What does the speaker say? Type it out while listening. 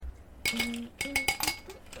Cheers.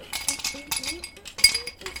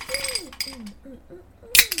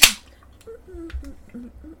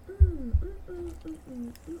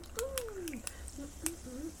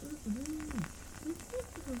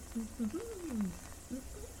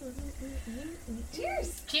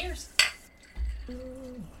 Cheers.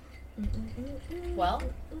 Well,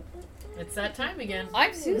 it's that time again.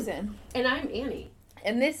 I'm Susan. And I'm Annie.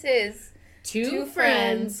 And this is Two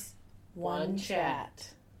friends, one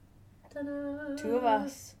chat. Ta-da. Two of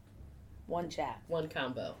us, one chat. One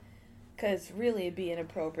combo. Because really it'd be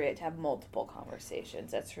inappropriate to have multiple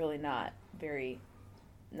conversations. That's really not very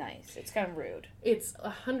nice. It's kind of rude. It's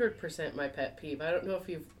 100% my pet peeve. I don't know if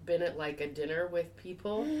you've been at like a dinner with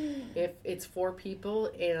people. If it's 4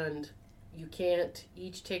 people and you can't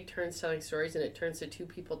each take turns telling stories and it turns to 2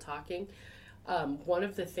 people talking. One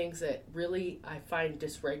of the things that really I find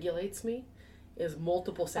dysregulates me is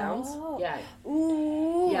multiple sounds. Oh. Yeah.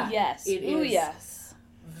 Ooh, Yeah, yes. it Ooh, is. yes.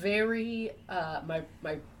 Very, my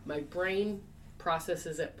brain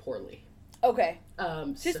processes it poorly. Okay.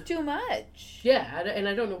 It's Just too much. yeah, and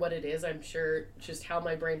I don't know what it is. I'm sure just how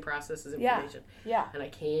my brain processes information. Yeah. And I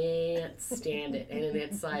can't stand it. And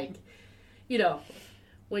it's like, you know,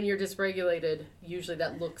 when you're dysregulated, usually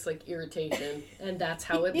that looks like irritation. And that's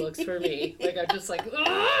how it looks for me. Like, I'm just like,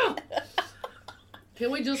 ugh! Can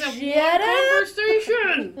we just have Shut one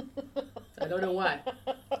conversation? I don't know why.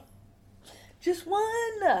 Just one.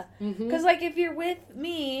 Mm-hmm. Because, like, if you're with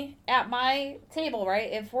me at my table,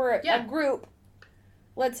 right? If we're a group,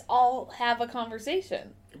 let's all have a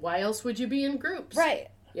conversation. Why else would you be in groups? Right.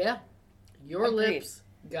 Yeah. Your Agreed. lips,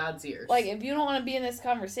 God's ears. Like, if you don't want to be in this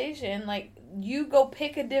conversation, like, you go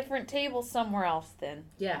pick a different table somewhere else then.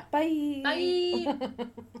 Yeah. Bye. Bye.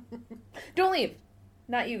 Don't leave.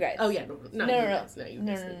 Not you guys. Oh, yeah. No. Guys. Not you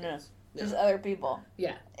guys. No. Just other people.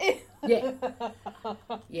 Yeah. Yeah.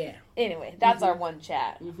 Yeah. Anyway, that's our one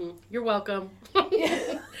chat. Mm-hmm. You're welcome.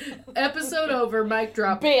 Episode over. Mic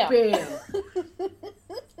drop. Bam. Bam.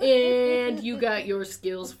 And you got your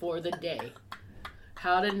skills for the day.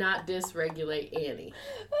 How to not dysregulate Annie.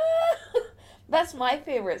 That's my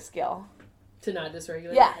favorite skill. To not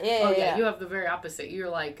dysregulate? Yeah. Yeah. You have the very opposite. You're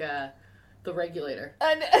like the regulator.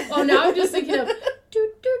 Oh, Oh, now I'm just thinking of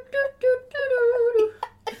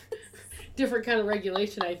different kind of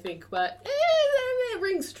regulation, I think, but it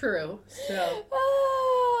rings true. So.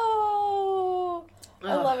 Oh,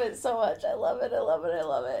 I love it so much. I love it.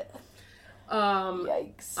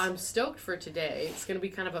 Yikes. I'm stoked for today. It's going to be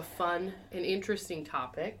kind of a fun and interesting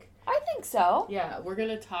topic. I think so. Yeah, we're going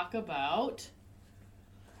to talk about...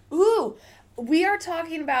 Ooh, we are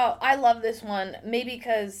talking about, I love this one, maybe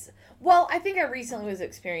because, well, I think I recently was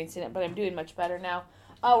experiencing it, but I'm doing much better now.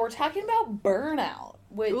 We're talking about burnout,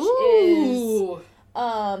 which is,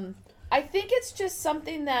 I think it's just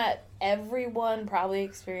something that everyone probably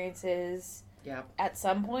experiences at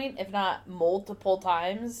some point, if not multiple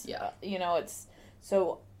times. Yeah. It's,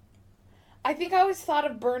 so, I think I always thought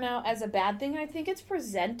of burnout as a bad thing, and I think it's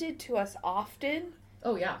presented to us often.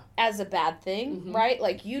 Oh, yeah. As a bad thing, right?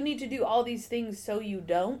 Like, you need to do all these things so you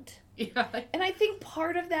don't. Yeah. And I think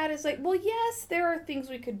part of that is like, well, yes, there are things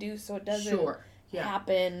we could do so it doesn't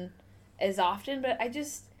happen as often, but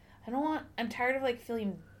I'm tired of, like,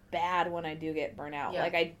 feeling bad when I do get burnt out. Yeah.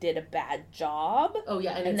 Like, I did a bad job. Oh,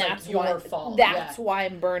 yeah, and that's like your fault. That's why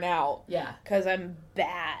I'm burnt out. Yeah. Because I'm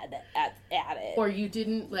bad at it. Or you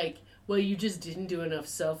didn't, you just didn't do enough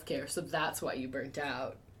self-care, so that's why you burnt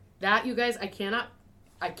out. That, you guys, I cannot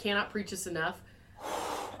preach this enough.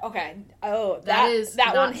 Okay. Oh,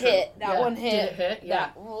 that one true. hit. That one hit. Did it hit? Yeah.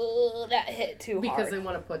 That hit too hard. Because they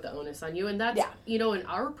want to put the onus on you. And that's, in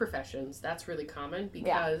our professions, that's really common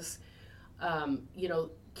because,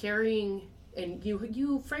 carrying, and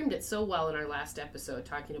you framed it so well in our last episode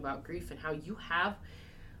talking about grief and how you have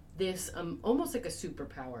this almost like a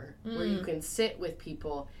superpower where you can sit with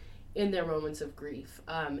people in their moments of grief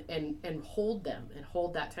and hold them and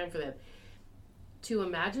hold that time for them. To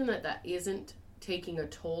imagine that isn't taking a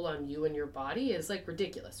toll on you and your body is like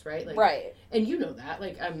ridiculous, right? Like, right. And you know that.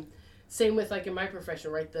 Like, same with like in my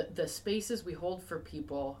profession, right? The spaces we hold for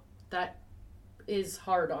people, that is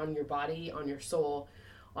hard on your body, on your soul,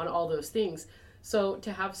 on all those things. So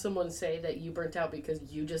to have someone say that you burnt out because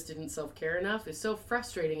you just didn't self-care enough is so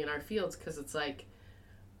frustrating in our fields because it's like,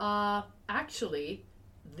 actually,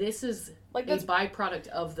 this is like a byproduct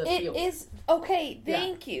of the field. It is, okay,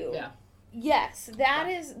 thank you. Yeah. Yes,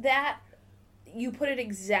 that, you put it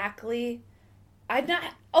exactly,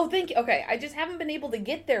 thank you. Okay, I just haven't been able to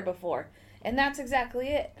get there before. And that's exactly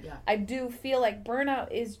it. Yeah. I do feel like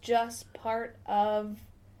burnout is just part of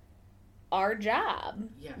our job.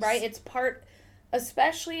 Yes. Right? It's part,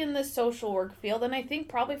 especially in the social work field, and I think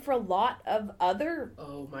probably for a lot of other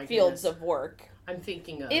fields of work. I'm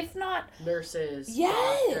thinking of if not nurses,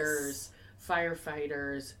 yes. doctors,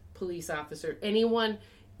 firefighters, police officers, anyone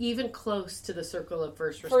even close to the circle of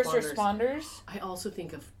first responders. I also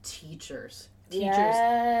think of teachers.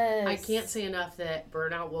 Yes. I can't say enough that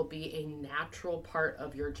burnout will be a natural part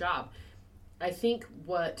of your job. I think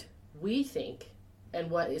what we think and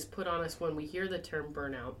what is put on us when we hear the term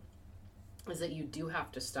burnout is that you do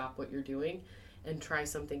have to stop what you're doing and try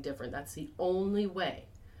something different. That's the only way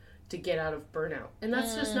to get out of burnout. And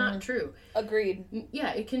that's just not true. Agreed.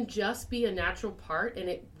 Yeah, it can just be a natural part, and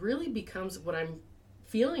it really becomes what I'm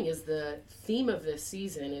feeling is the theme of this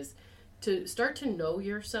season is to start to know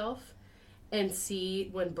yourself and see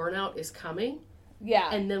when burnout is coming. Yeah.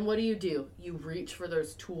 And then what do? You reach for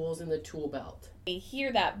those tools in the tool belt. We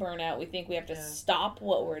hear that burnout, we think we have to stop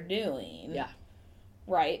what we're doing. Yeah.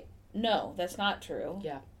 Right? No, that's not true.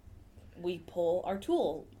 Yeah. We pull our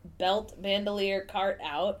tool belt, bandolier, cart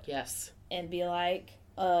out. Yes. And be like,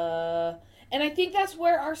 and I think that's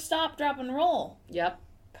where our stop, drop, and roll. Yep.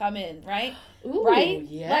 Come in, right? Ooh, right?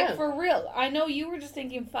 Yeah. Like, for real. I know you were just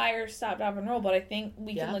thinking fire, stop, drop, and roll, but I think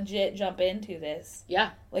we can legit jump into this.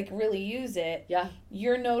 Yeah. Like, really use it. Yeah.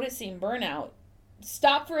 You're noticing burnout.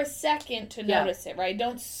 Stop for a second to notice it, right?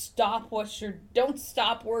 Don't stop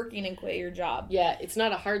working and quit your job. Yeah, it's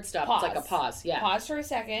not a hard stop. Pause. It's like a pause. Yeah. Pause for a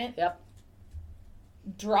second. Yep.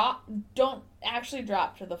 Don't actually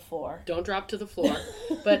drop to the floor. Don't drop to the floor.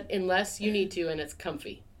 But unless you need to and it's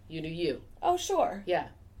comfy, you do you. Oh, sure. Yeah.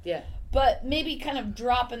 Yeah. But maybe kind of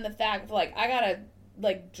drop in the fact of like, I gotta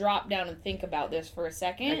like drop down and think about this for a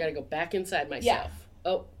second. I gotta go back inside myself. Yeah.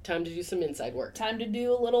 Oh, time to do some inside work. Time to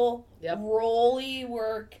do a little rolly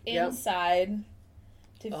work inside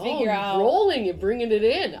to figure out. Rolling and bringing it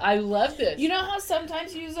in. I love this. You know how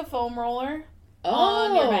sometimes you use a foam roller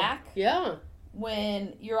on your back? Yeah.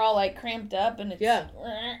 When you're all like cramped up and it's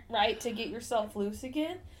right to get yourself loose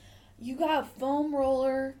again? You got a foam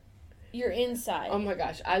roller, you're inside. Oh my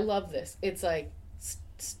gosh, I love this. It's like,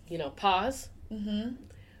 pause. Mm-hmm.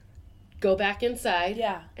 Go back inside.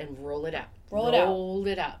 Yeah. And roll it out. Roll it out. Roll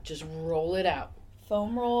it out. Just roll it out.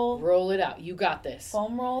 Foam roll. Roll it out. You got this.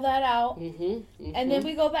 Foam roll that out. Mm-hmm. Mm-hmm. And then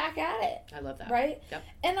we go back at it. I love that. Right? Yep.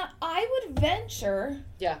 And I would venture.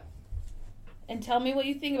 Yeah. And tell me what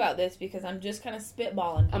you think about this because I'm just kind of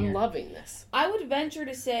spitballing here. I'm loving this. I would venture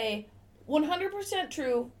to say 100%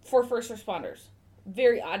 true for first responders.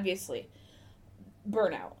 Very obviously.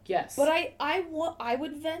 Burnout. Yes. But I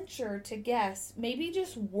would venture to guess maybe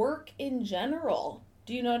just work in general.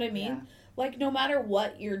 Do you know what I mean? Yeah. Like, no matter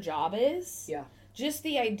what your job is, just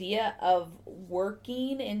the idea of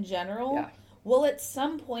working in general will at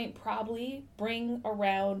some point probably bring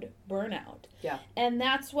around burnout. Yeah. And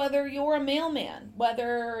that's whether you're a mailman,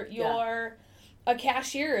 whether you're a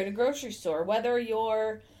cashier at a grocery store, whether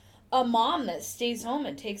you're a mom that stays home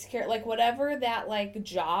and takes care, like whatever that like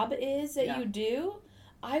job is that you do,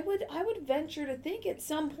 I would venture to think at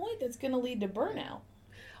some point that's going to lead to burnout.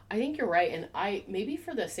 I think you're right, and maybe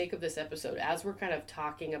for the sake of this episode, as we're kind of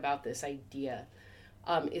talking about this idea,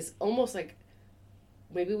 is almost like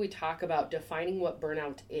maybe we talk about defining what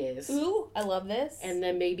burnout is. Ooh, I love this. And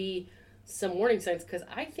then maybe some warning signs, because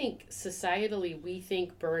I think societally we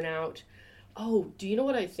think burnout, do you know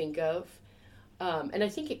what I think of? And I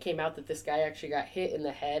think it came out that this guy actually got hit in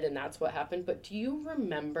the head and that's what happened, but do you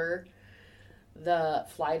remember the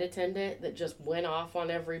flight attendant that just went off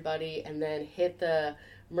on everybody and then hit the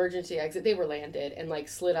emergency exit? They were landed and like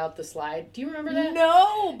slid out the slide. Do you remember that?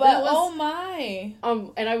 No, but oh my.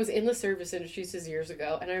 And I was in the service industry years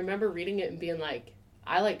ago, and I remember reading it and being like,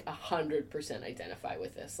 I like 100% identify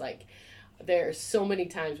with this. Like, there's so many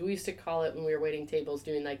times we used to call it when we were waiting tables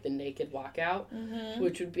doing like the naked walkout,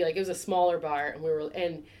 which would be like, it was a smaller bar,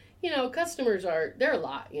 and customers they're a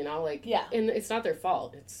lot, and it's not their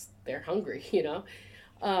fault. They're hungry,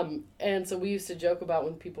 and so we used to joke about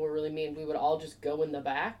when people were really mean, we would all just go in the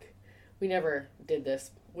back. We never did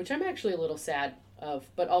this, which I'm actually a little sad of,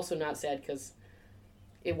 but also not sad because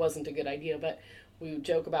it wasn't a good idea. But we would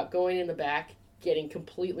joke about going in the back, getting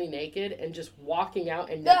completely naked, and just walking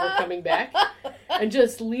out and never coming back, and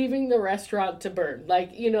just leaving the restaurant to burn.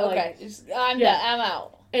 Okay, I'm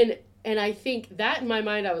out. And I think that in my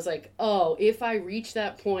mind, I was like, if I reach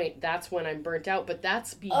that point, that's when I'm burnt out. But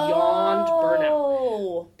that's beyond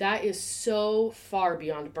burnout. That is so far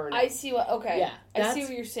beyond burnout. I see I see what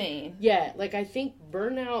you're saying. Yeah, like I think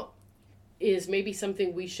burnout is maybe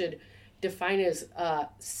something we should define as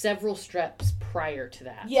several steps prior to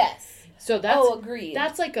that. Yes. So that's agreed.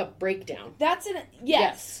 That's like a breakdown. That's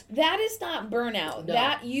yes. That is not burnout. No.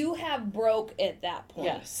 That you have broke at that point.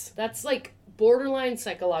 Yes. That's like borderline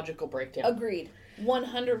psychological breakdown. Agreed.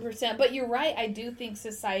 100%. But you're right. I do think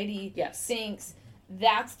society thinks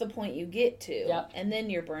that's the point you get to. Yep. And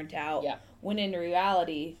then you're burnt out. Yep. When in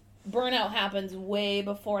reality, burnout happens way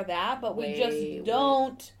before that. But we just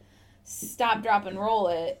don't stop, drop, and roll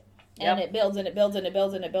it. And it builds and it builds and it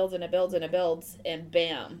builds and it builds and it builds and it builds. And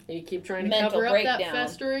bam. And you keep trying to cover up that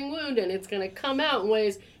festering wound. And it's going to come out in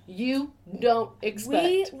ways you don't expect.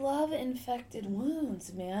 We love infected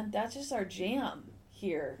wounds, man. That's just our jam.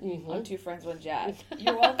 Here on Two Friends, One Jack.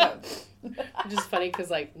 You're welcome. Which is funny because,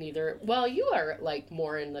 like, well, you are, like,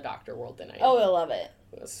 more in the doctor world than I am. Oh, I love it.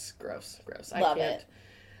 It's gross. Love it.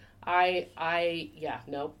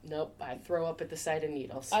 Nope. I throw up at the sight of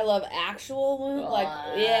needles. I love actual wounds.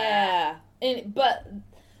 But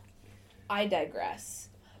I digress.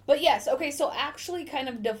 But yes, okay, so actually kind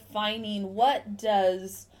of defining what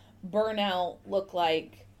does burnout look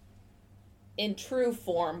like in true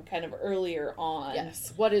form, kind of earlier on.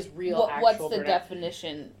 Yes. What is real actual what's the burnout?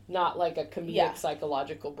 definition? Not like a comedic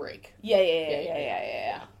psychological break.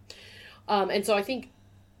 Yeah. And so I think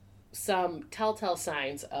some telltale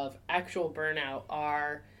signs of actual burnout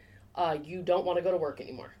are you don't want to go to work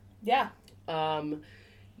anymore. Yeah.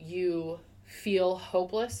 You feel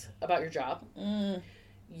hopeless about your job.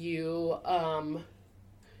 You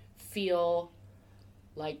feel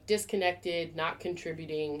like disconnected, not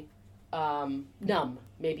contributing. Numb,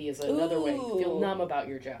 maybe is another way. Feel numb about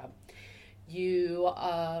your job. You,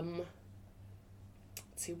 let's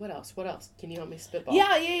see, what else? Can you help me spitball?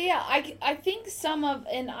 Yeah. I think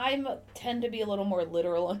and I tend to be a little more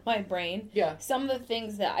literal in my brain. Yeah. Some of the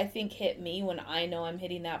things that I think hit me when I know I'm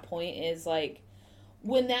hitting that point is, like,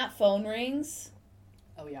 when that phone rings.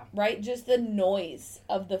 Oh, yeah. Right? Just the noise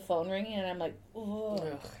of the phone ringing, and I'm like,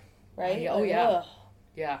 ugh. Right? Oh, yeah. Ugh.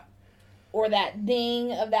 Yeah. Or that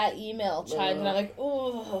ding of that email chimes, and I'm like,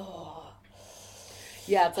 oh.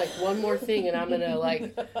 Yeah, it's like one more thing, and I'm going to,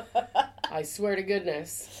 like, I swear to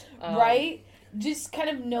goodness. Right? Just kind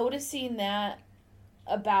of noticing that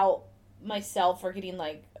about myself, or getting,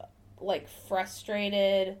 like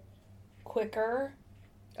frustrated quicker.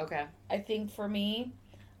 Okay. I think for me,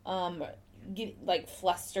 get, like,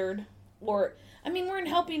 flustered. Or, I mean, we're in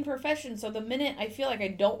helping profession, so the minute I feel like I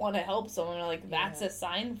don't want to help someone, like, that's a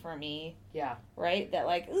sign for me. Yeah. Right? That,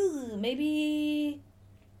 like, ooh, maybe...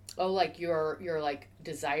 Oh, like your like,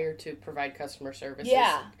 desire to provide customer services.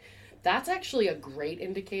 Yeah. That's actually a great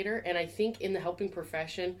indicator, and I think in the helping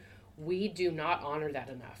profession, we do not honor that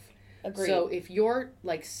enough. Agreed. So if you're,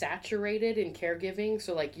 like, saturated in caregiving,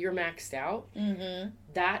 so, like, you're maxed out,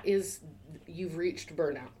 that is, you've reached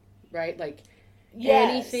burnout, right? Like...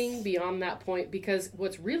 Yes. Anything beyond that point, because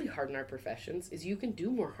what's really hard in our professions is you can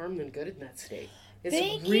do more harm than good in that state.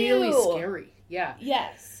 It's really scary. Yeah.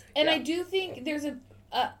 Yes. And I do think there's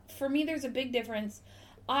for me, there's a big difference.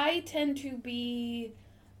 I tend to be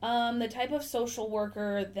the type of social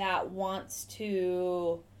worker that wants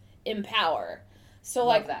to empower. So, Love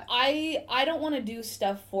like, that. I don't want to do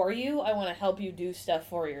stuff for you. I want to help you do stuff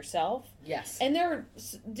for yourself. Yes. And there are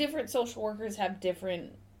different social workers have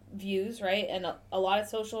different views, right? And a lot of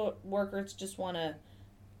social workers just want to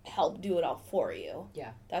help do it all for you.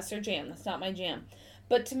 Yeah. That's their jam. That's not my jam.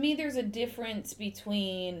 But to me, there's a difference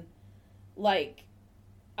between, like,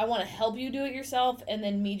 I want to help you do it yourself, and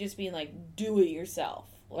then me just being like, do it yourself.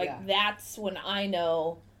 Like, that's when I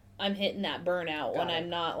know I'm hitting that burnout. When I'm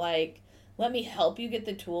not like, let me help you get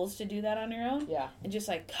the tools to do that on your own. Yeah. And just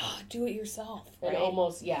like, God, do it yourself. Right? And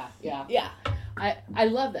almost, yeah. Yeah. I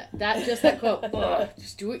love that. That quote,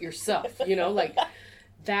 just do it yourself. You know, like,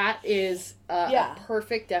 that is a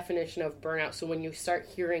perfect definition of burnout. So when you start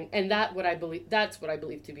hearing, and that's what I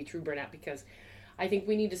believe to be true burnout, because I think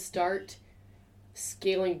we need to start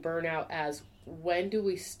scaling burnout as, when do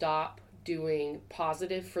we stop doing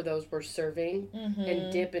positive for those we're serving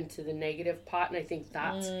and dip into the negative pot? And I think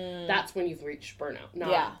that's when you've reached burnout.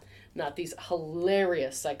 Not these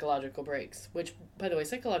hilarious psychological breaks, which, by the way,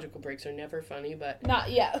 psychological breaks are never funny, but... but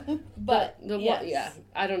yes.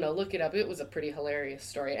 I don't know, look it up. It was a pretty hilarious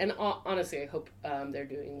story. And honestly, I hope they're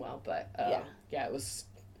doing well, but it was...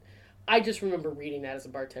 I just remember reading that as a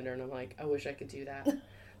bartender, and I'm like, I wish I could do that.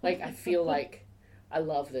 Like, I feel like I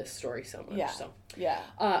love this story so much.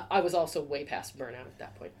 I was also way past burnout at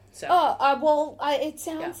that point. So. It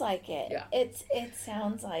sounds like it. Yeah. It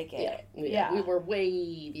sounds like it. Yeah. We were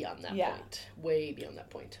way beyond that point. Way beyond that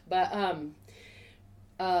point. But,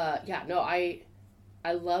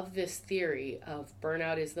 I love this theory of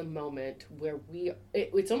burnout is the moment where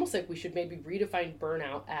it's almost like we should maybe redefine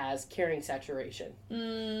burnout as caring saturation.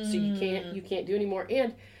 So you can't do anymore.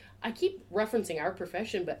 And I keep referencing our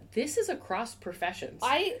profession, but this is across professions.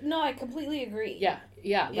 I completely agree. Yeah.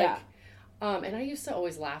 And I used to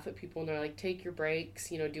always laugh at people and they're like, take your breaks,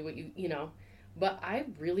 do what you know. But I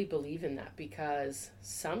really believe in that because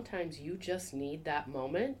sometimes you just need that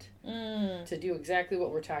moment to do exactly what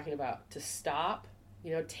we're talking about, to stop,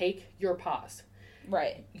 take your pause.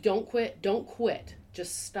 Right. Don't quit.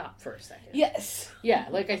 Just stop for a second. Yes. Yeah,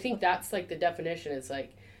 I think that's the definition. It's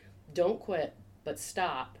don't quit, but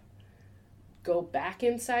stop. Go back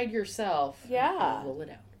inside yourself. Yeah. And roll it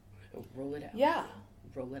out. Roll it out. Yeah.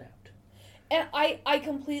 Roll it out. And I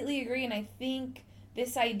completely agree, and I think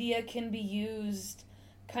this idea can be used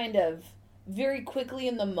kind of very quickly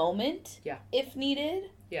in the moment. Yeah. If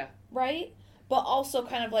needed. Yeah. Right? But also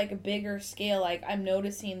kind of a bigger scale, I'm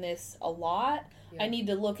noticing this a lot. Yeah. I need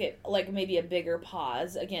to look at maybe a bigger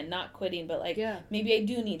pause. Again, not quitting, but maybe I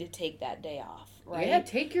do need to take that day off. Right? Yeah,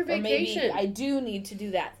 take your vacation. Or maybe I do need to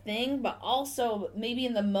do that thing, but also maybe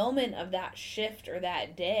in the moment of that shift or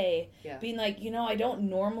that day, being I don't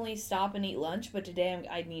normally stop and eat lunch, but today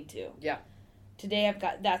I need to. Yeah. Today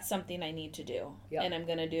that's something I need to do. Yep. And I'm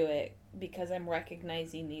going to do it because I'm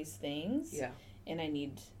recognizing these things. Yeah. And I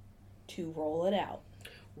need to roll it out.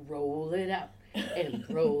 Roll it out. And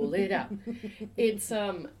roll it out. It's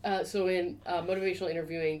so in motivational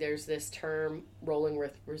interviewing, there's this term rolling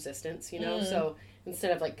with resistance. So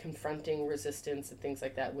instead of confronting resistance and things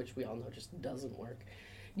like that, which we all know just doesn't work,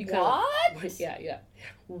 yeah.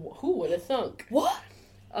 Who would have thunk? What?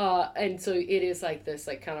 And so it is this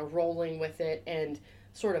kind of rolling with it and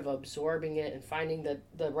sort of absorbing it and finding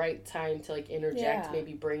the right time to interject,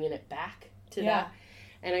 maybe bringing it back to that.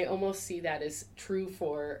 And I almost see that as true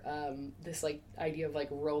for this idea of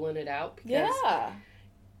rolling it out, because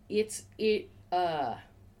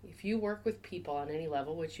if you work with people on any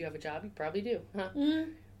level, which you have a job, you probably do, huh?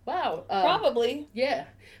 Wow. Probably. Yeah.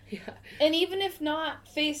 And even if not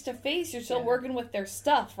face to face, you're still working with their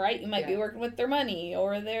stuff, right? You might be working with their money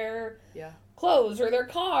or their clothes or their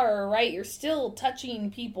car, right? You're still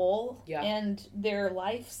touching people and their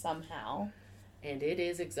life somehow. And it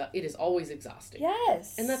is always exhausting.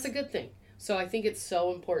 Yes. And that's a good thing. So I think it's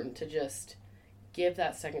so important to just give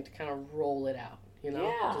that second to kind of roll it out,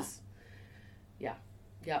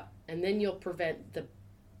 Yeah. And then you'll prevent the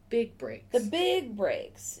big breaks. The big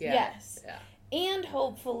breaks. Yeah. Yes. Yeah. And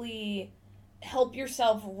hopefully help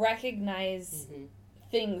yourself recognize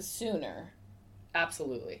things sooner.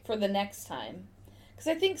 Absolutely. For the next time. Because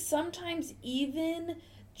I think sometimes even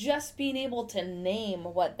just being able to name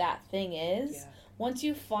what that thing is, once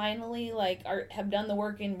you finally have done the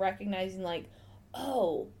work in recognizing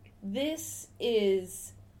oh, this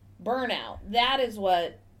is burnout. That is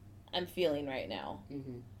what I'm feeling right now.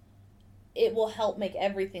 Mm-hmm. It will help make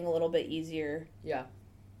everything a little bit easier. Yeah.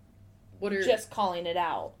 Just calling it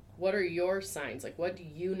out. What are your signs? What do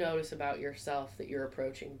you notice about yourself that you're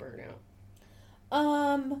approaching burnout?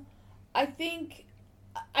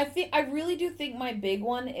 I really do think my big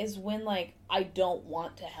one is when I don't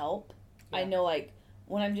want to help. Yeah. I know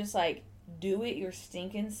when I'm just do it your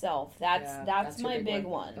stinking self. That's my big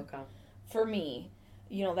one. Okay. For me,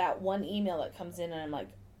 that one email that comes in and I'm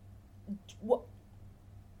what?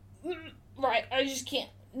 Right, I just can't.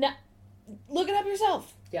 Now, look it up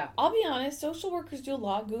yourself. Yeah. I'll be honest, social workers do a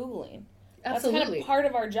lot of Googling. Absolutely. That's kind of part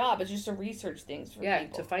of our job, is just to research things for people. Yeah,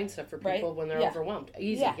 to find stuff for people when they're overwhelmed.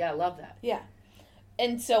 Easy. Yeah, I love that. Yeah.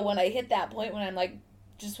 And so when I hit that point when I'm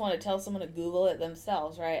just want to tell someone to Google it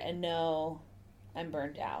themselves, right? I know I'm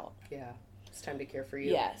burnt out. Yeah. It's time to care for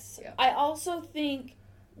you. Yes. Yeah. I also think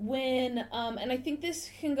when, and I think this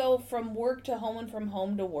can go from work to home and from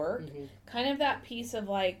home to work, kind of that piece of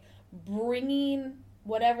bringing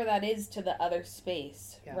whatever that is to the other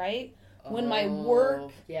space, right? When my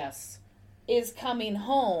work is coming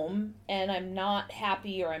home and I'm not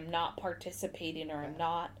happy or I'm not participating or I'm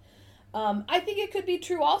not, I think it could be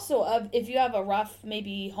true also of if you have a rough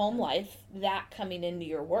maybe home life, that coming into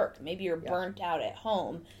your work. Maybe you're burnt out at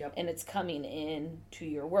home and it's coming in to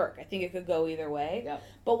your work. I think it could go either way.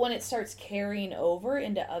 But when it starts carrying over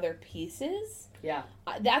into other pieces,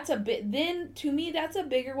 that's a bit. Then to me, that's a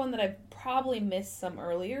bigger one that I've probably missed some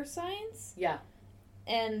earlier signs. Yeah,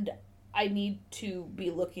 and I need to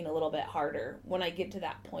be looking a little bit harder when I get to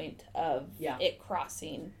that point of it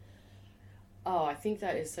crossing. Oh, I think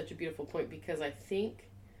that is such a beautiful point, because I think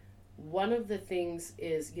one of the things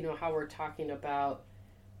is, how we're talking about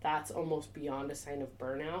that's almost beyond a sign of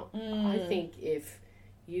burnout. I think if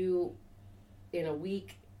you, in a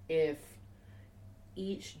week, if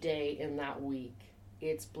each day in that week,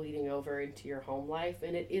 it's bleeding over into your home life.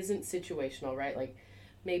 And it isn't situational, right? Like,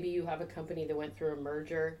 maybe you have a company that went through a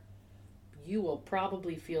merger. You will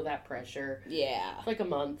probably feel that pressure. Yeah. Like a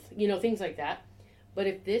month, things like that. But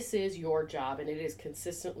if this is your job and it is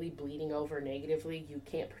consistently bleeding over negatively, you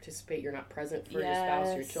can't participate, you're not present for your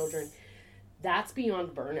spouse, your children, that's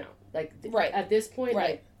beyond burnout. Like, right. At this point,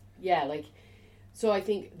 right. So I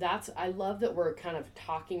think I love that we're kind of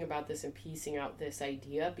talking about this and piecing out this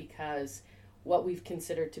idea, because what we've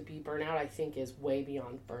considered to be burnout, I think, is way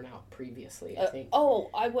beyond burnout previously, I think.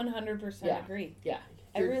 I 100% agree. Yeah.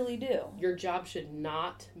 I really do. Your job should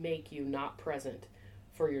not make you not present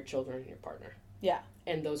for your children and your partner. Yeah.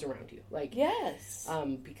 And those around you. Like, yes.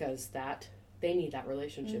 Because they need that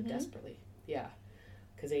relationship desperately. Yeah.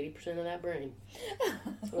 Because 80% of that brain.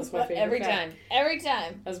 That's my favorite fact. Every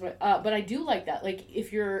time. That's my, but I do like that. Like,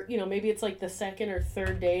 if you're, maybe it's like the second or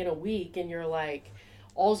third day in a week and you're like,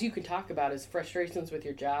 all you can talk about is frustrations with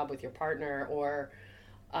your job, with your partner, or,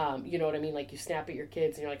 you know what I mean? Like, you snap at your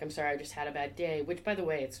kids and you're like, I'm sorry, I just had a bad day. Which, by the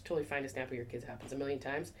way, it's totally fine to snap at your kids. It happens a million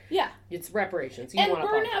times. Yeah. It's reparations. And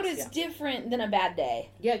burnout is different than a bad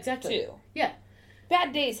day. Yeah, exactly. Too. Yeah.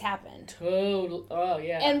 Bad days happen. Total. Oh,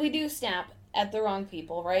 yeah. And we do snap at the wrong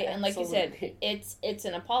people, right? Absolutely. And like you said, it's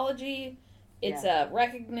an apology, it's a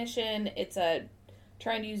recognition, it's a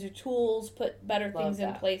trying to use your tools, put better things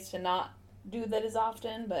in place to not do that as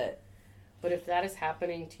often, but if that is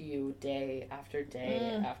happening to you day after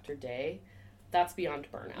day after day, that's beyond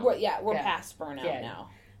burnout. We're past burnout now.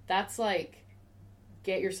 That's like,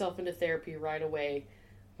 get yourself into therapy right away,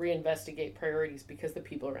 reinvestigate priorities, because the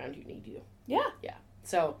people around you need you. Yeah. Yeah.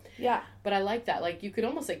 So, yeah. But I like that. Like, you could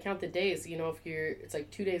almost like count the days, if it's like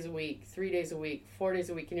 2 days a week, 3 days a week, 4 days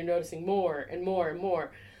a week, and you're noticing more and more and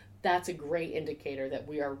more. That's a great indicator that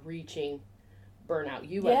we are reaching burnout.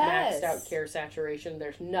 You have maxed out care saturation.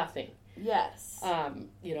 There's nothing. Yes.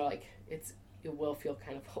 Like, it will feel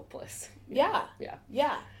kind of hopeless. Yeah. Yeah.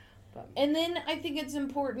 Yeah. And then I think it's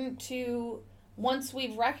important to, once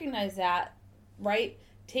we've recognized that, right,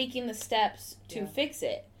 taking the steps to fix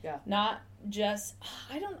it. Yeah. Not just,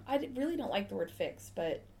 I really don't like the word fix,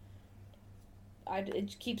 but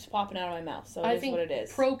it keeps popping out of my mouth, so it is what it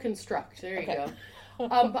is. Pro-construct. There you go.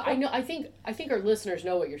 But I think our listeners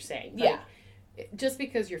know what you're saying. Like, just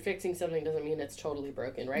because you're fixing something doesn't mean it's totally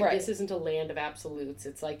broken, right? This isn't a land of absolutes.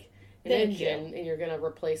 It's like an engine, and you're going to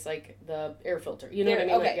replace, like, the air filter. You know what I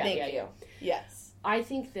mean? Okay, thank you. Yes. I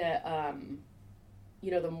think that,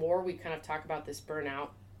 the more we kind of talk about this burnout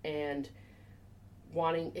and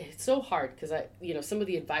wanting, it's so hard because some of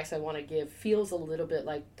the advice I want to give feels a little bit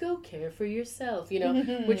like, go care for yourself,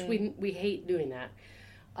 which we hate doing that.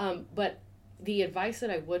 But the advice that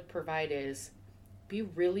I would provide is, be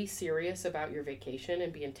really serious about your vacation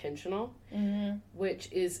and be intentional, which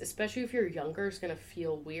is, especially if you're younger, is going to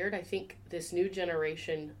feel weird. I think this new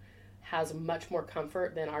generation has much more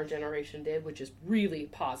comfort than our generation did, which is really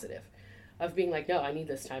positive, of being like, no, I need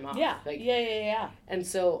this time off. Yeah. Like, yeah. And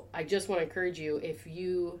so I just want to encourage you, if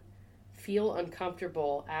you feel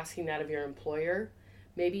uncomfortable asking that of your employer,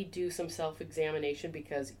 maybe do some self-examination,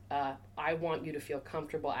 because I want you to feel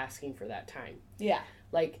comfortable asking for that time. Yeah.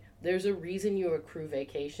 Like, there's a reason you accrue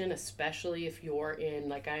vacation, especially if you're in,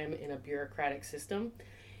 like I am, in a bureaucratic system.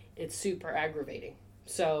 It's super aggravating.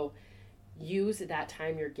 So use that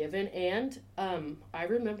time you're given. And I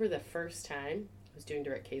remember the first time I was doing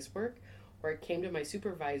direct casework, where I came to my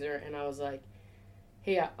supervisor and I was like,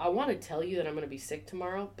 hey, I want to tell you that I'm going to be sick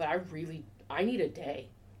tomorrow, but I need a day.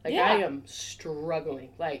 Like, I am struggling.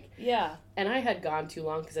 Like, and I had gone too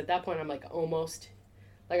long, because at that point I'm like almost,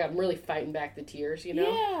 like, I'm really fighting back the tears,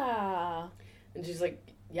 Yeah. And she's like,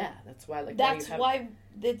 yeah, that's why. Like, that's why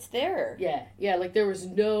it's there. Yeah. Like, there was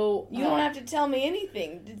no. You don't have to tell me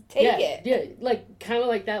anything. Just take it. Yeah. Like, kind of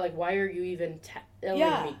like that. Like, why are you even telling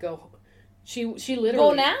me go? She literally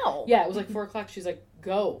go now. Yeah, it was like 4:00. She's like,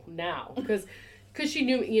 go now, because she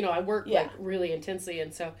knew I work like really intensely,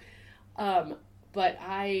 and so, but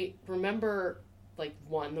I remember, like,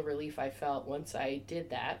 the relief I felt once I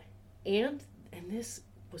did that, and this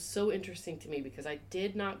was so interesting to me, because I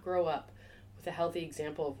did not grow up with a healthy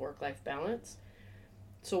example of work-life balance.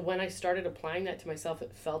 So when I started applying that to myself,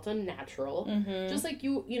 it felt unnatural. Just like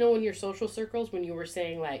in your social circles, when you were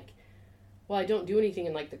saying, like, well, I don't do anything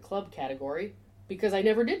in, like, the club category, because I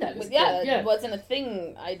never did that. It wasn't a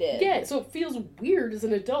thing I did. Yeah, so it feels weird as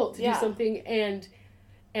an adult to do something, and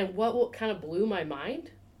what kind of blew my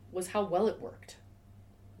mind was how well it worked.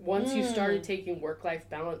 Once you started taking work-life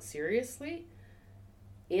balance seriously,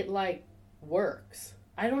 it, like, works.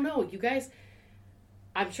 I don't know, you guys,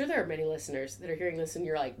 I'm sure there are many listeners that are hearing this and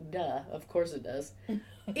you're like, duh, of course it does.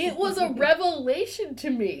 It was a revelation to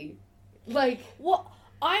me. Like, well,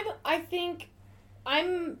 I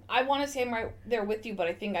want to say I'm right there with you, but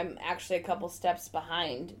I think I'm actually a couple steps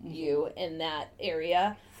behind you in that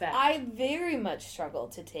area. Fact. I very much struggle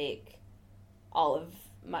to take all of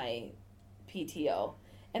my PTO.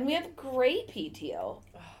 And we have great PTO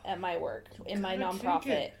at my work, in my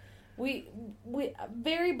nonprofit. We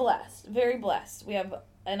very blessed, very blessed. We have,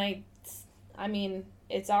 and I mean,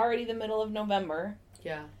 it's already the middle of November.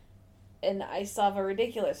 Yeah. And I still have a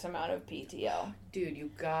ridiculous amount of PTO. Dude, you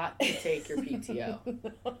got to take your PTO.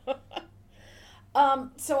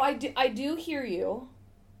 So I do hear you.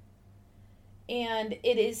 And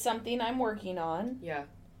it is something I'm working on. Yeah.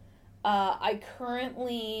 I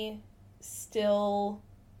currently still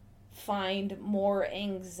find more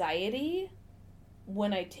anxiety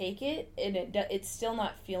when I take it, and it's still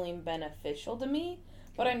not feeling beneficial to me,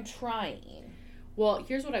 but I'm trying. Well,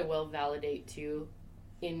 here's what I will validate too.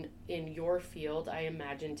 In your field, I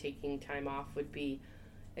imagine taking time off would be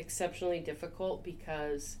exceptionally difficult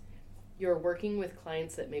because you're working with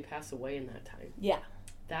clients that may pass away in that time. Yeah.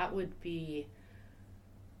 That would be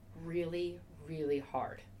really, really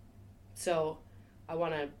hard. So I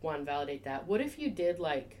want to validate that. What if you did,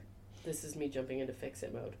 like, this is me jumping into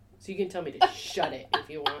fix-it mode. So you can tell me to shut it if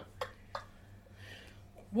you want.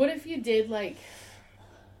 What if you did, like,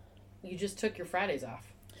 you just took your Fridays off?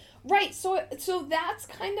 Right, so that's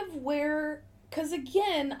kind of where, because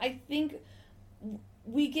again, I think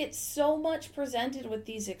we get so much presented with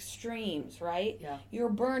these extremes, right? Yeah. You're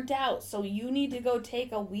burnt out, so you need to go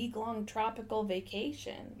take a week-long tropical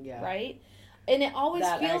vacation, right? And it always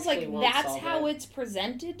feels like that's how it's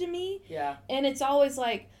presented to me. Yeah. And it's always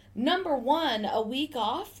like, number one, a week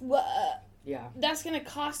off? Yeah. That's going to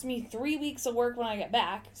cost me 3 weeks of work when I get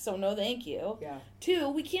back, so no thank you. Yeah. 2,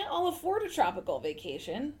 we can't all afford a tropical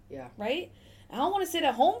vacation. Yeah. Right? I don't want to sit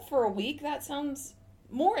at home for a week. That sounds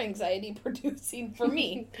more anxiety producing for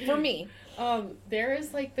me. There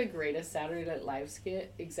is like the greatest Saturday Night Live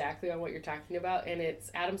skit exactly on what you're talking about, and it's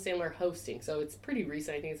Adam Sandler hosting, so it's pretty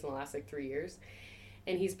recent. I think it's in the last like 3 years,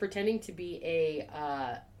 and he's pretending to be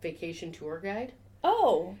a vacation tour guide.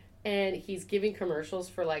 Oh. And he's giving commercials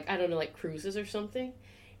for, like, I don't know, like cruises or something.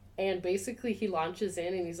 And basically he launches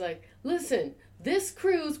in and he's like, listen, this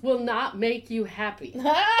cruise will not make you happy.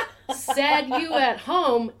 Sad you at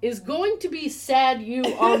home is going to be sad you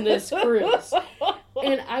on this cruise.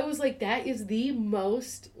 And I was like, that is the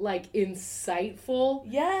most, like, insightful.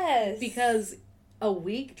 Yes. Because a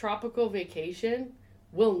week tropical vacation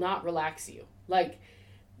will not relax you. Like,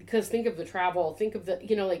 because think of the travel, think of the,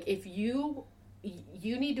 you know, like, if you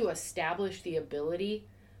need to establish the ability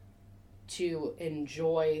to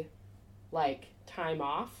enjoy, like, time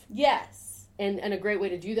off. Yes. And a great way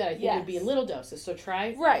to do that, I think, would be in little doses. So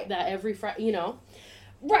try that every Friday, you know.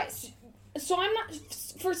 Right. So I'm not,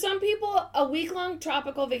 for some people, a week-long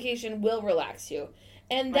tropical vacation will relax you.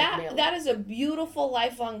 And that is a beautiful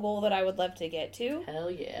lifelong goal that I would love to get to.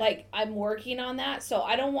 Hell yeah. Like, I'm working on that, so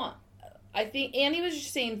I don't want... I think Annie was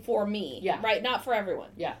just saying for me, right? Not for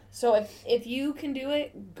everyone. Yeah. So if you can do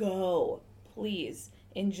it, go. Please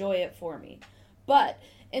enjoy it for me. But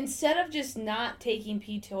instead of just not taking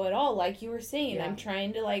PTO at all, like you were saying, I'm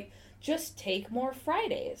trying to like just take more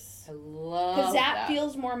Fridays. I love because that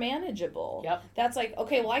feels more manageable. Yep. That's like,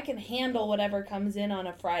 okay, well, I can handle whatever comes in on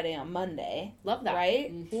a Friday on Monday. Love that.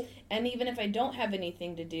 Right? Mm-hmm. And even if I don't have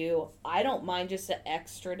anything to do, I don't mind just an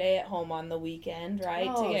extra day at home on the weekend, right?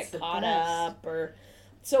 Oh, to get caught up or...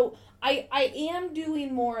 So I am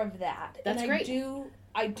doing more of that. That's great.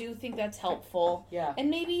 I do think that's helpful. Yeah. And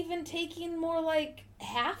maybe even taking more like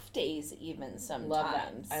half days even sometimes. Love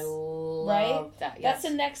that. I love that. Yes.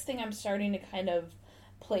 That's the next thing I'm starting to kind of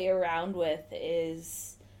play around with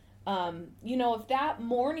is, you know, if that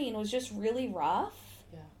morning was just really rough,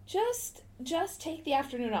 just take the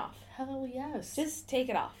afternoon off. Hell yes. Just take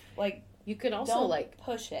it off. Like, you could also don't like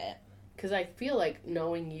push it. Because I feel like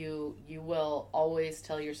knowing you will always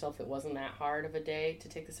tell yourself it wasn't that hard of a day to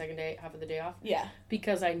take the second day, half of the day off. Yeah.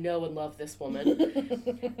 Because I know and love this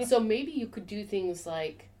woman. So maybe you could do things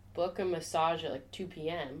like book a massage at like 2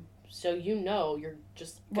 p.m. So you know you're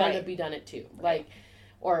just going to be done at 2. Right. Like,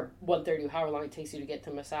 or 1:30, however long it takes you to get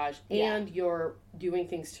to massage. Yeah. And you're doing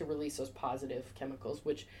things to release those positive chemicals,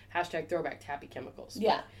 which #throwback to happy chemicals.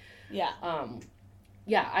 Yeah. But,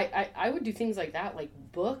 I would do things like that, like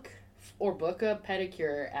book a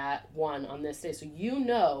pedicure at 1 on this day. So you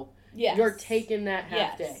know you're taking that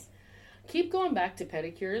half day. Keep going back to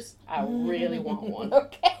pedicures. I really want one.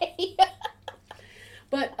 Okay.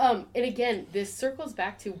 But and again, this circles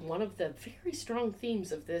back to one of the very strong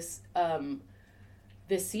themes of this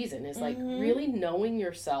this season is like really knowing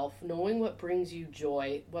yourself, knowing what brings you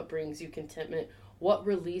joy, what brings you contentment, what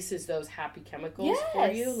releases those happy chemicals for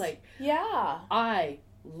you. Like, yeah, I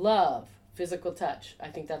love physical touch. I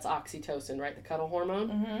think that's oxytocin, right? The cuddle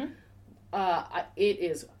hormone. It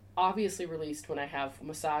is obviously released when I have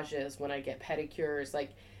massages, when I get pedicures,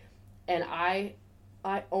 like, and I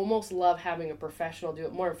almost love having a professional do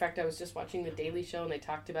it more. In fact, I was just watching The Daily Show and they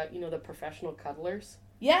talked about, the professional cuddlers.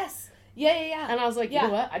 Yes. Yeah. And I was like, you know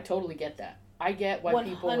what? I totally get that. I get why 100%.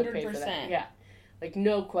 People would pay for that. Yeah. Like,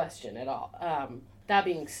 no question at all. That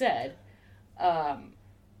being said,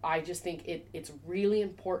 I just think it's really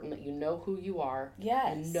important that you know who you are.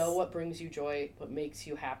 Yes. And know what brings you joy, what makes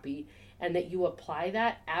you happy, and that you apply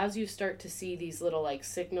that as you start to see these little, like,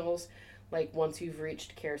 signals, like, once you've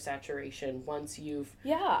reached care saturation, once you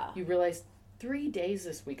realize 3 days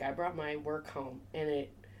this week I brought my work home, and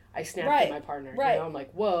I snapped at my partner. Right. I'm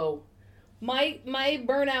like, whoa. My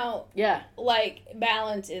burnout, like,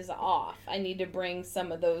 balance is off. I need to bring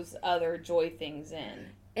some of those other joy things in.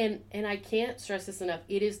 And I can't stress this enough.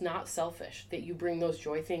 It is not selfish that you bring those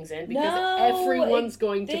joy things in because everyone's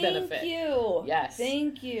going to benefit. Thank you. Yes.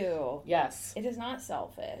 Thank you. Yes. It is not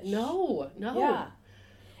selfish. No. Yeah.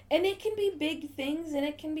 And it can be big things and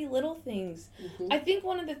it can be little things. Mm-hmm. I think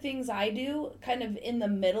one of the things I do kind of in the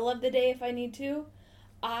middle of the day if I need to,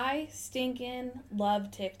 I stinking love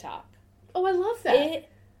TikTok. Oh, I love that. It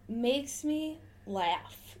makes me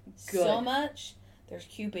laugh so much. There's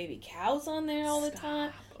cute baby cows on there all the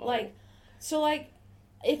time. Oh. Like, so, like,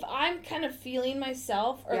 if I'm kind of feeling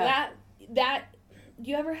myself, or that,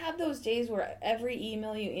 you ever have those days where every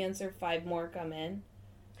email you answer, 5 more come in?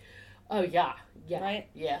 Oh, yeah. Yeah. Right?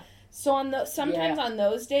 Yeah. So, sometimes on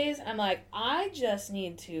those days, I'm like, I just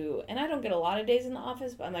need to, and I don't get a lot of days in the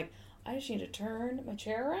office, but I'm like, I just need to turn my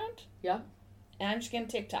chair around. Yeah. And I'm just going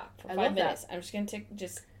to TikTok for 5 minutes. I'm just going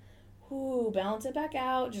to balance it back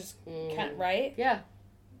out. Just right? Yeah.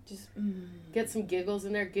 Just get some giggles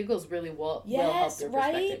in there. Giggles really will help your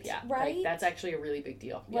perspective. Yeah. Right. Like, that's actually a really big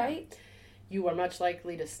deal. Yeah. Right. You are much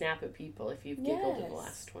likely to snap at people if you've giggled in the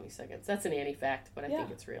last 20 seconds. That's an Annie fact, but I think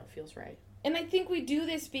it's real. It feels right. And I think we do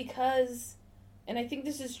this because, and I think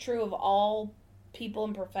this is true of all people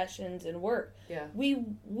and professions and work. Yeah. We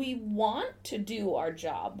want to do our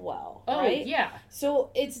job well. Oh, right? Yeah.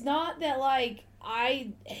 So it's not that, like,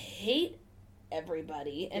 I hate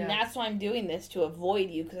everybody and that's why I'm doing this, to avoid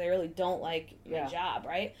you, because I really don't like my job,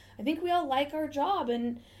 right? I think we all like our job,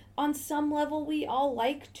 and on some level we all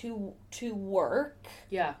like to work.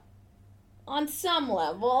 Yeah. On some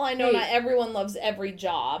level. I know not everyone loves every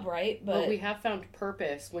job, right? But we have found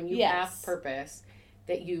purpose. When you have purpose,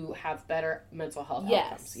 that you have better mental health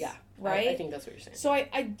outcomes. Yeah. Right? I think that's what you're saying. So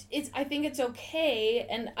I think it's okay,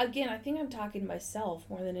 and again, I think I'm talking to myself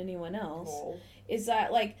more than anyone else, is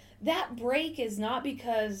that, like, that break is not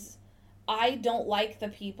because I don't like the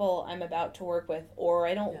people I'm about to work with, or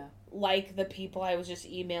I don't like the people I was just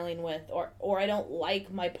emailing with, or I don't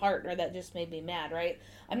like my partner that just made me mad, right?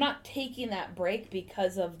 I'm not taking that break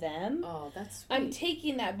because of them. Oh, that's sweet. I'm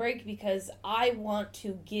taking that break because I want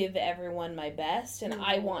to give everyone my best, and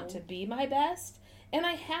I want to be my best, and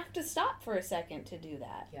I have to stop for a second to do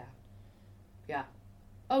that. Yeah. Yeah.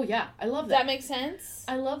 Oh, yeah. I love that. Does that make sense?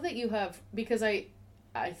 I love that you have, because I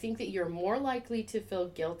think that you're more likely to feel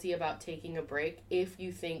guilty about taking a break if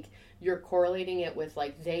you think you're correlating it with,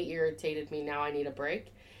 like, they irritated me, now I need a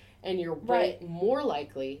break. And you're more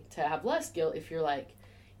likely to have less guilt if you're like,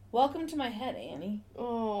 welcome to my head, Annie.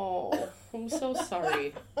 Oh, I'm so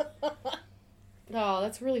sorry. Oh,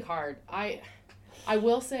 that's really hard. I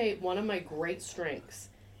will say one of my great strengths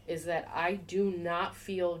is that I do not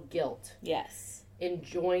feel guilt. Yes.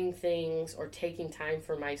 Enjoying things or taking time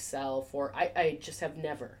for myself, or I just have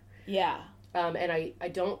never. Yeah. And I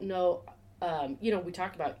don't know, we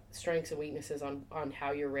talked about strengths and weaknesses on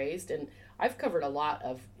how you're raised, and I've covered a lot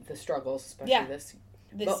of the struggles, especially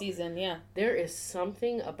this season, yeah. There is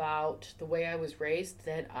something about the way I was raised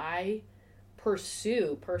that I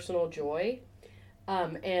pursue personal joy,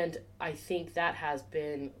 and I think that has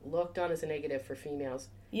been looked on as a negative for females.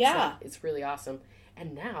 Yeah. So it's really awesome.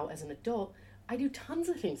 And now, as an adult, I do tons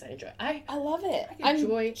of things I enjoy. I love it. I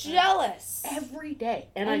enjoy jealous every day,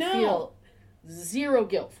 and I feel zero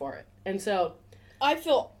guilt for it. And so I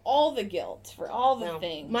feel all the guilt for all the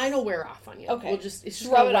things. Mine will wear off on you. Okay. It's just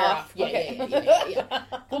rub it wear off. Yeah, okay. yeah.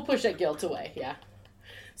 We'll push that guilt away. Yeah.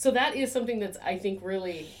 So that is something that's, I think,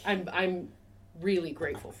 really I'm really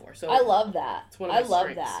grateful for. So I love that. It's one of my love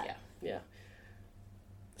strengths. that. Yeah.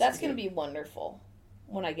 That's going to be wonderful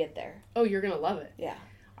when I get there. Oh, you're going to love it. Yeah.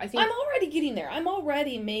 I think I'm already getting there. I'm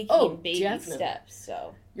already making baby definitely. steps,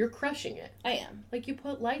 so You're crushing it. I am. Like, you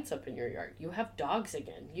put lights up in your yard. You have dogs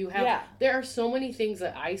again. You have There are so many things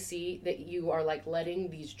that I see that you are like letting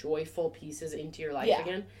these joyful pieces into your life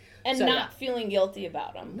again. And so, not feeling guilty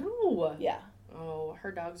about them. No. Yeah. Oh,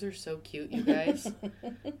 her dogs are so cute, you guys.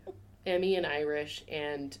 Emmy and Irish,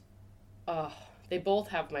 and they both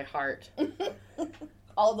have my heart.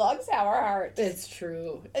 All dogs have our hearts. It's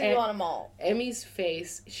true. And you want them all. Emmy's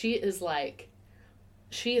face, she is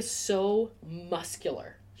so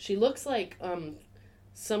muscular. She looks like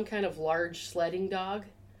some kind of large sledding dog.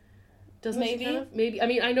 Doesn't she kind of? Maybe. I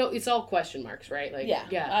mean, I know it's all question marks, right? Like,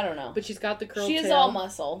 yeah. I don't know. But she's got the curled tail. She is all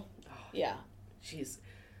muscle. Oh, yeah. She's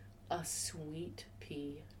a sweet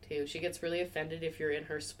pea, too. She gets really offended if you're in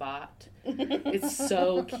her spot. It's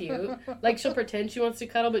so cute. Like, she'll pretend she wants to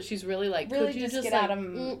cuddle, but she's really like, really could you just get like, out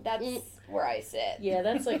of that's where I sit. Yeah,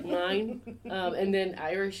 that's like mine. And then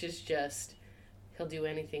Irish is just, he'll do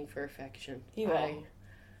anything for affection. He will.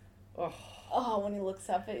 Oh, when he looks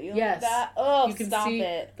up at you like that. Oh, you can stop see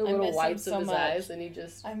it. The little whites of his eyes, and he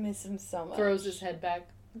just I miss him so much. Throws his head back.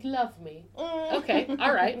 Love me. Okay.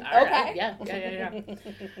 All right. Okay. Yeah.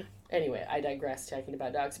 Anyway, I digress talking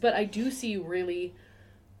about dogs. But I do see you really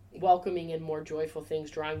welcoming in more joyful things,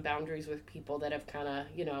 drawing boundaries with people that have kind of,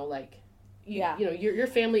 you know, like, you know, your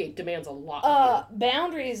family demands a lot of you.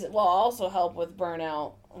 Boundaries will also help with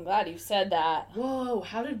burnout. I'm glad you said that. Whoa,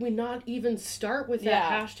 how did we not even start with that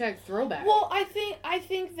hashtag throwback? Well, I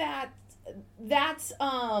think that's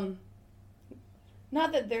not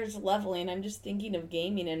that there's leveling. I'm just thinking of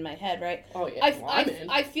gaming in my head, right? Oh yeah.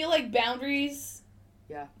 I feel like boundaries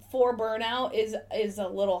for burnout is a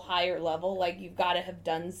little higher level. Like, you've got to have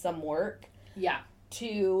done some work. Yeah.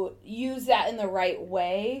 To use that in the right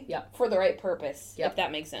way for the right purpose, if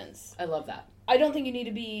that makes sense. I love that. I don't think you need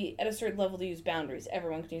to be at a certain level to use boundaries.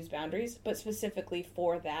 Everyone can use boundaries, but specifically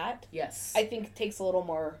for that, yes, I think it takes a little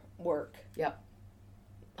more work. Yep.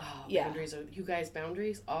 Oh, boundaries are, you guys,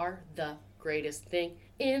 boundaries are the greatest thing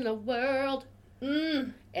in the world.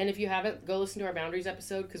 And if you haven't, go listen to our boundaries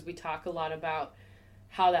episode, because we talk a lot about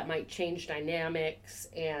how that might change dynamics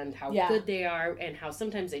and how good they are and how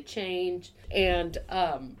sometimes they change, and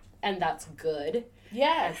that's good.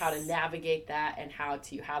 Yes. And how to navigate that and how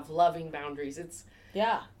to have loving boundaries. It's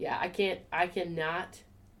I cannot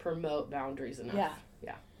promote boundaries enough.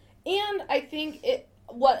 Yeah. And I think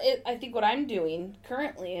what I'm doing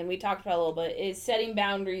currently, and we talked about a little bit, is setting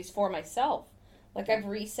boundaries for myself. Like, I've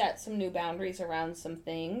reset some new boundaries around some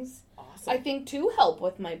things. Awesome. I think to help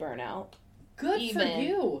with my burnout. Good for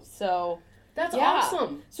you. So that's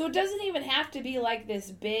awesome. So it doesn't even have to be like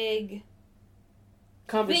this big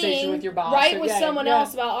conversation with your boss, right? With someone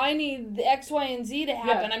else about, I need the X, Y, and Z to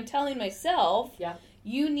happen. I'm telling myself,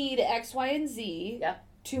 you need X, Y, and Z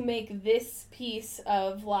to make this piece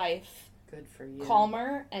of life good for you,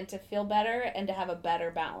 calmer, and to feel better, and to have a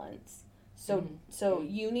better balance. So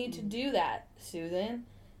you need to do that, Susan.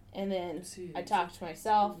 And then I talk to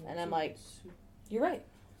myself, and I'm like, you're right.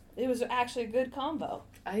 It was actually a good combo.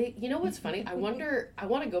 You know what's funny? I want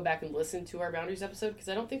to go back and listen to our boundaries episode, because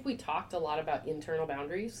I don't think we talked a lot about internal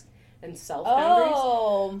boundaries and self-boundaries.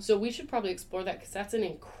 Oh. So we should probably explore that, because that's an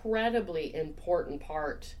incredibly important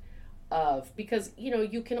part of, because, you know,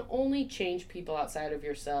 you can only change people outside of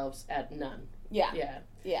yourselves at none. Yeah.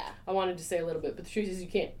 Yeah. I wanted to say a little bit, but the truth is you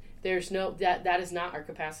can't. There's no, that is not our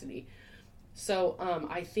capacity. So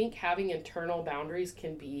I think having internal boundaries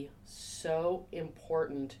can be so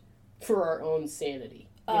important for our own sanity.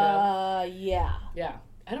 You know? Yeah.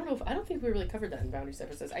 I don't think we really covered that in boundaries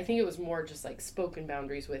episodes. I think it was more just like spoken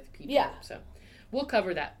boundaries with people. Yeah. So we'll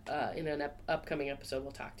cover that in an upcoming episode.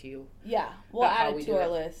 We'll talk to you. Yeah. We'll add it to our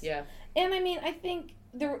list. Yeah. And I mean, I think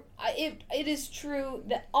it is true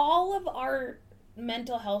that all of our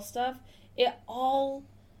mental health stuff, it all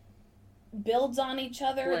builds on each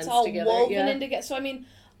other. Blends it's all together, woven in together. So I mean,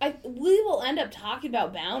 we will end up talking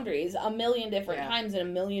about boundaries a million different times in a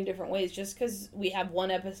million different ways. Just because we have one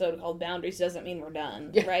episode called Boundaries doesn't mean we're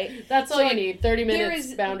done, right? That's all you need. 30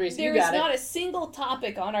 minutes, boundaries, There is not a single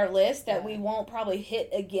topic on our list that we won't probably hit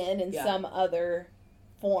again in some other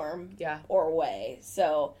form or way.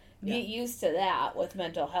 So get used to that with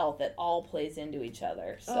mental health. It all plays into each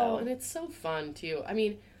other. So. Oh, and it's so fun, too. I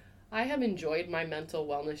mean, I have enjoyed my mental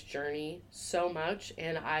wellness journey so much,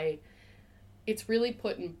 and it's really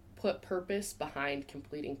put purpose behind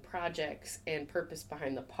completing projects and purpose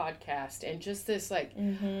behind the podcast, and just this, like,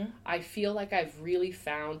 I feel like I've really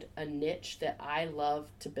found a niche that I love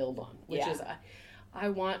to build on, which is I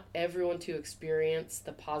want everyone to experience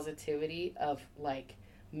the positivity of, like,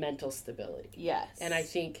 mental stability. Yes. And I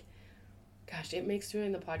think, Gosh, it makes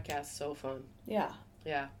doing the podcast so fun. Yeah.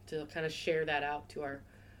 Yeah, to kind of share that out to our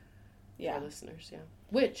listeners, yeah.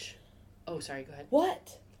 Which, sorry, go ahead.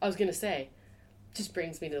 What? I was going to say, just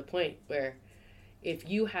brings me to the point where if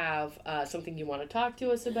you have something you want to talk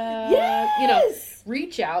to us about,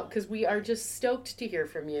 reach out, because we are just stoked to hear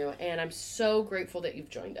from you, and I'm so grateful that you've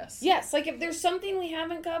joined us. Yes, like if there's something we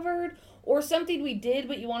haven't covered, or something we did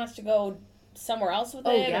but you want us to go somewhere else with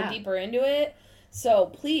it, or deeper into it, so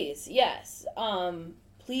please, yes,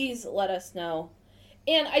 please let us know.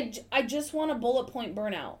 And I just want to bullet point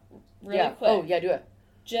burnout really quick. Oh, yeah, do it.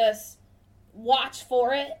 Just watch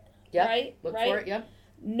for it, right? Look for it, yeah.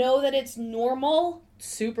 Know that it's normal.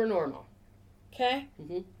 Super normal. Okay?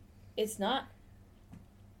 Mm-hmm. It's not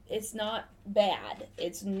bad.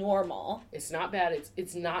 It's normal. It's not bad.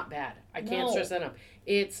 It's not bad. I can't stress that enough.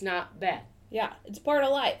 It's not bad. Yeah, it's part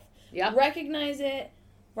of life. Yeah. Recognize it,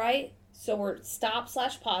 right? So we're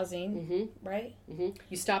stop/pausing, right? Mm-hmm.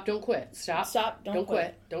 You stop, don't quit. Stop, don't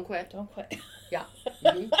quit. Don't quit. Don't quit. Yeah.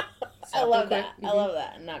 Mm-hmm. Stop, I love that. Mm-hmm. I love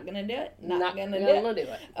that. I'm not gonna do it. Not gonna do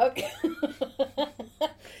it. Okay.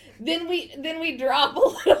 Then we drop a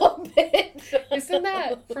little bit. Isn't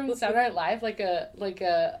that from Saturday Night Live like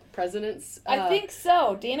a president's? I think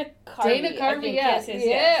so. Dana Carvey. Yeah.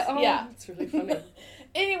 Yes. Oh, yeah. It's really funny.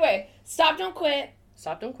 Anyway, stop, don't quit.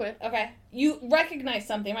 Stop, don't quit. Okay. You recognize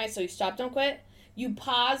something, right? So you stop, don't quit. You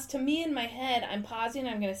pause. To me, in my head, I'm pausing.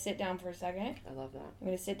 I'm going to sit down for a second. I love that. I'm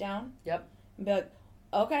going to sit down. Yep. And be like,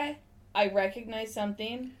 okay, I recognize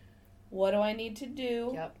something. What do I need to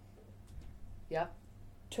do? Yep.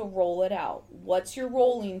 To roll it out. What's your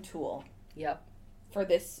rolling tool? Yep. For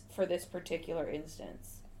this particular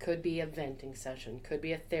instance. Could be a venting session. Could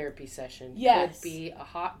be a therapy session. Yes. Could be a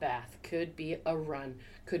hot bath. Could be a run.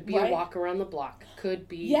 Could be a walk around the block. Could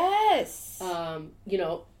be... Yes.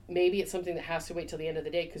 Maybe it's something that has to wait till the end of the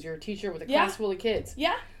day because you're a teacher with a class full of kids.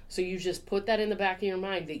 Yeah. So you just put that in the back of your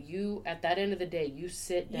mind that you, at that end of the day, you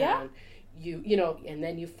sit down, and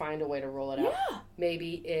then you find a way to roll it out. Yeah.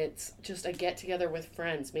 Maybe it's just a get-together with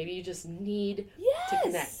friends. Maybe you just need to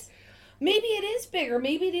connect. Maybe it is bigger.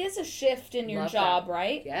 Maybe it is a shift in your job,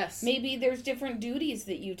 right? Yes. Maybe there's different duties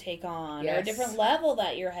that you take on or a different level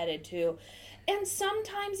that you're headed to. And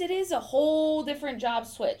sometimes it is a whole different job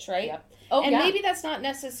switch, right? Yep. Maybe that's not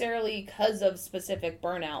necessarily because of specific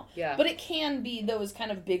burnout. Yeah. But it can be those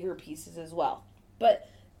kind of bigger pieces as well. But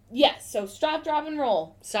yes, so stop, drop, and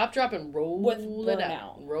roll. Stop, drop, and roll it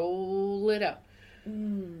out. Roll it out.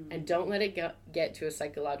 And don't let it get to a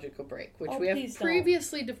psychological break, which we have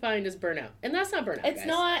previously defined as burnout. And that's not burnout, It's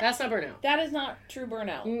not. That's not burnout. That is not true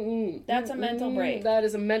burnout. That's a mental break. That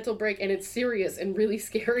is a mental break, and it's serious and really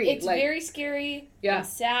scary. It's very scary and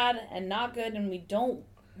sad and not good, and we don't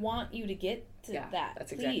want you to get to that.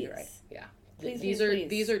 That's exactly right. Yeah. Please,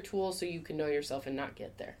 these are tools so you can know yourself and not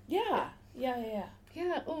get there. Yeah. Yeah.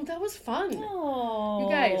 Oh, that was fun. Oh.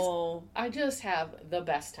 You guys, I just have the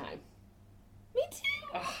best time. Me too.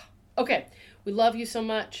 Oh, okay. We love you so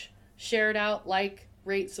much. Share it out, like,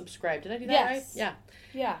 rate, subscribe. Did I do that right? Yeah.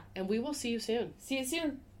 Yeah. And we will see you soon. See you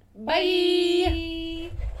soon.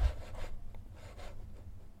 Bye.